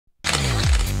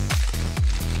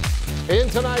In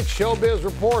tonight's Showbiz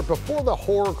Report, before the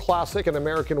horror classic An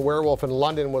American Werewolf in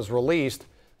London was released,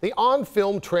 the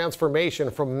on-film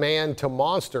transformation from man to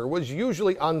monster was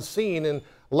usually unseen and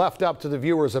left up to the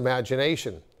viewer's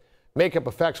imagination. Makeup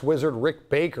effects wizard Rick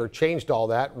Baker changed all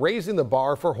that, raising the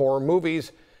bar for horror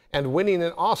movies and winning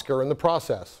an Oscar in the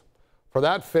process. For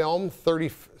that film's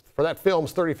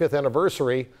 35th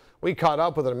anniversary, we caught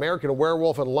up with An American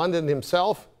Werewolf in London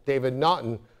himself, David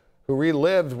Naughton, who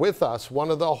relived with us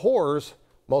one of the horror's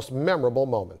most memorable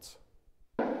moments.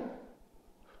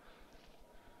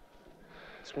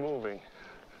 It's moving.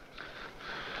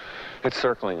 It's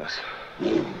circling us.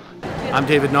 I'm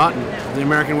David Naughton, The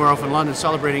American Werewolf in London,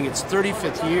 celebrating its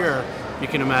 35th year, you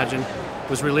can imagine. It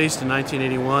was released in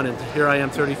 1981, and here I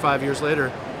am 35 years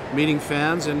later, meeting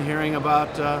fans and hearing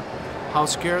about how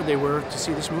scared they were to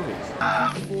see this movie.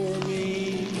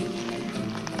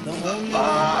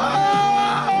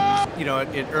 You know,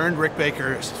 it earned Rick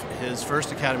Baker his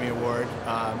first Academy Award,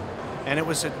 and it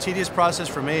was a tedious process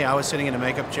for me. I was sitting in a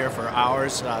makeup chair for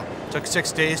hours. Took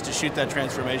 6 days to shoot that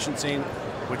transformation scene,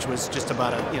 which was just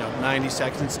about 90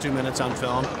 seconds, 2 minutes on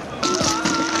film.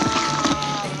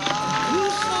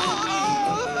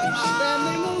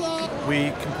 We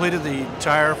completed the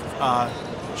entire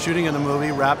shooting of the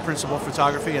movie, wrapped principal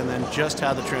photography, and then just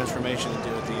had the transformation to do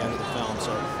at the end of the film.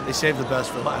 So they saved the best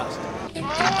for last.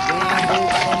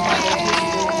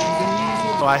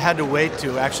 So I had to wait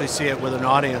to actually see it with an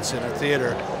audience in a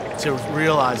theater to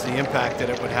realize the impact that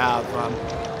it would have.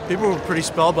 People were pretty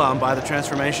spellbound by the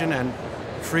transformation and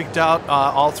freaked out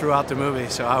all throughout the movie,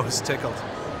 so I was tickled.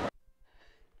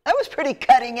 That was pretty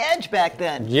cutting edge back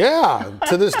then. Yeah,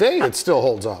 to this day it still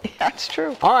holds up. That's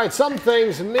true. All right, some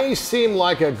things may seem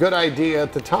like a good idea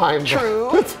at the time.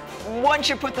 True. Once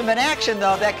you put them in action,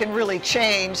 though, that can really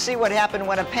change. See what happened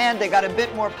when a panda got a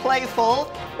bit more playful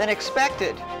than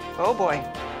expected. Oh, boy.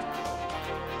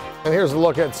 And here's a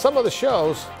look at some of the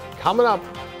shows coming up.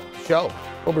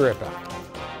 We'll be right back.